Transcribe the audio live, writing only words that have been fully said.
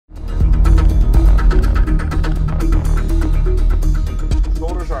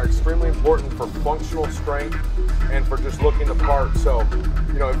important for functional strength and for just looking the part. So,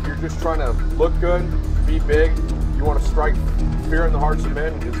 you know, if you're just trying to look good, be big, you want to strike fear in the hearts of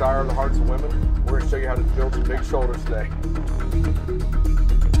men and desire in the hearts of women, we're going to show you how to build some big shoulders today.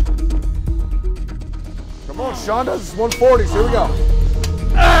 Come on, Shonda, this is 140s, here we go.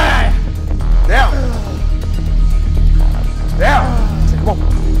 Down. Down. Come on.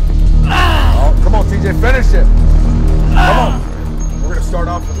 Oh, come on, TJ, finish it. Come on. We're going to start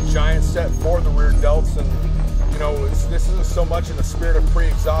off with a giant set for the rear delts, and you know, this isn't so much in the spirit of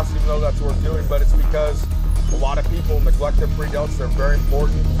pre-exhaust, even though that's what we're doing, but it's because a lot of people neglect their pre-delts. They're very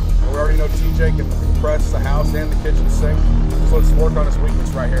important. And we already know TJ can compress the house and the kitchen sink, so let's work on his weakness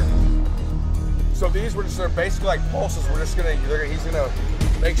right here. So these they're basically like pulses. We're just he's gonna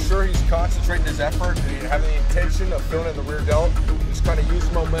make sure he's concentrating his effort and having the intention of filling in the rear delt. Just kind of use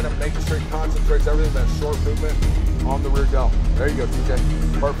momentum, making sure he concentrates everything, that short movement on the rear delt. There you go, TJ.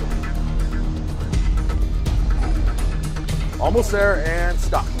 Perfect. Almost there, and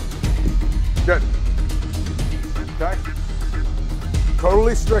stop. Good. Okay.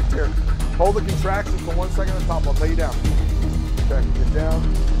 Totally strict here. Hold the contraction for 1 second at the top. I'll take you down. Okay, get down.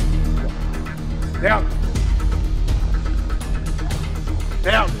 Down.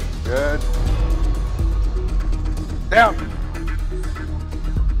 Down. Good. Down.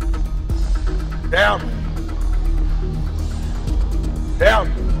 Down. Down.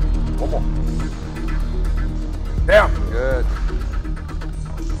 One more. Down. Good.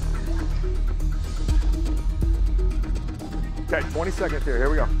 Okay, 20 seconds here. Here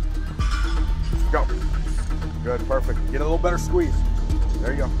we go. Go. Good, perfect. Get a little better squeeze.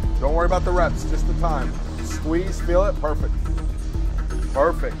 There you go. Don't worry about the reps, just the time. Squeeze, feel it, perfect.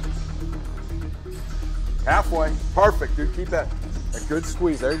 Perfect. Halfway, perfect, dude. Keep that a good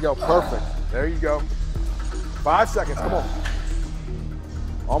squeeze. There you go, perfect. There you go. 5 seconds, come on.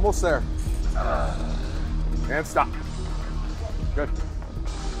 Almost there. And stop. Good.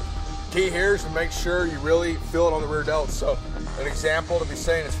 Key here is to make sure you really feel it on the rear delt. So an example to be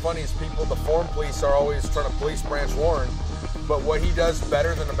saying, it's funny, is people, the form police are always trying to police Branch Warren, but what he does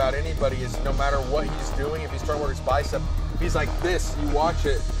better than about anybody is no matter what he's doing, if he's trying to work his bicep, if he's like this, you watch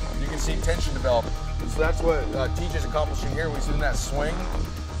it, you can see tension develop. So that's what TJ's accomplishing here. When he's doing that swing,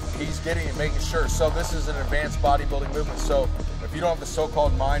 he's getting it, making sure. So this is an advanced bodybuilding movement. So if you don't have the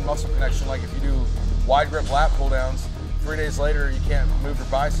so-called mind-muscle connection, like if you do wide grip lat pull downs, 3 days later you can't move your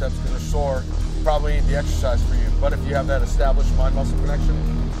biceps because they're sore, probably ain't the exercise for you. But if you have that established mind-muscle connection,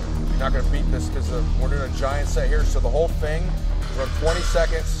 you're not going to beat this because we're doing a giant set here. So the whole thing, we're on 20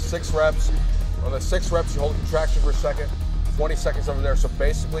 seconds, 6 reps. On the 6 reps, you hold contraction for a second, 20 seconds over there. So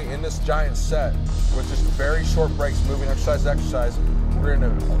basically in this giant set, with just very short breaks, moving exercise to exercise, we're in a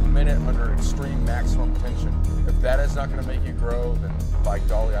minute under extreme maximum tension. If that is not going to make you grow, then by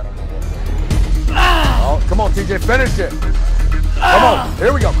golly, I don't know what will. Oh, come on, TJ, finish it. Come on,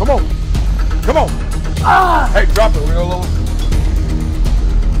 here we go, come on. Come on. Hey, drop it, we're going to go a little.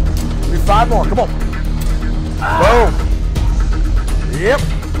 Do 5 more, come on. Boom. Yep.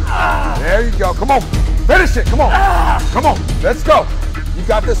 There you go, come on. Finish it, come on. Come on, let's go. You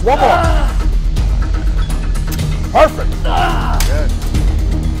got this, 1 more.